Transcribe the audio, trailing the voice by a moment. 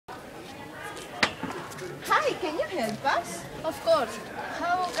Hi, can you help us? Of course.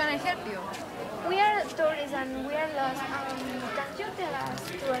 How can I help you? We are tourists and we are lost. Can you tell us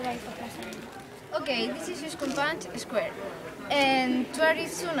to arrive at Plaza Vella? Okay, this is Juscompanch Square. And to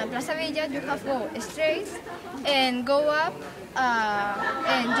arrive soon at Plaza Vella, you have to go straight and go up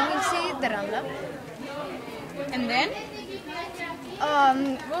and you will see the Rambla. And then?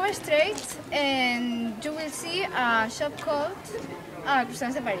 Go straight and you will see a shop called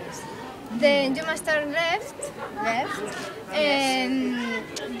Croissants de Paris. Then you must turn left, and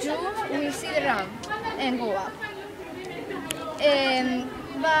you will see the ramp and go up.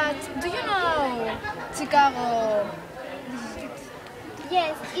 But do you know Chicago?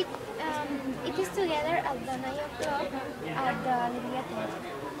 Yes, it is together at the 9 o'clock at the Alegría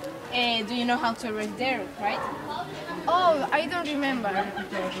Theater. Do you know how to arrive there, right? Oh, I don't remember.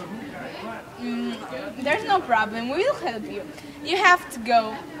 There's no problem, we will help you. You have to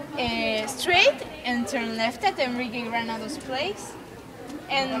go straight and turn left at Enrique Granado's place,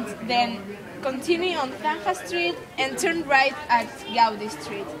 and then continue on Zanja Street and turn right at Gaudi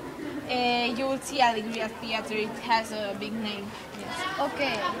Street. You will see Alegría Theater, it has a big name. Yes.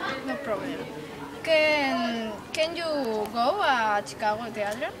 Okay, no problem. Can you go at Chicago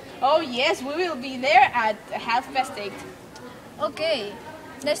Theater? Oh yes, we will be there at 8:30. Okay,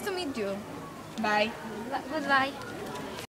 nice to meet you. Bye. Goodbye.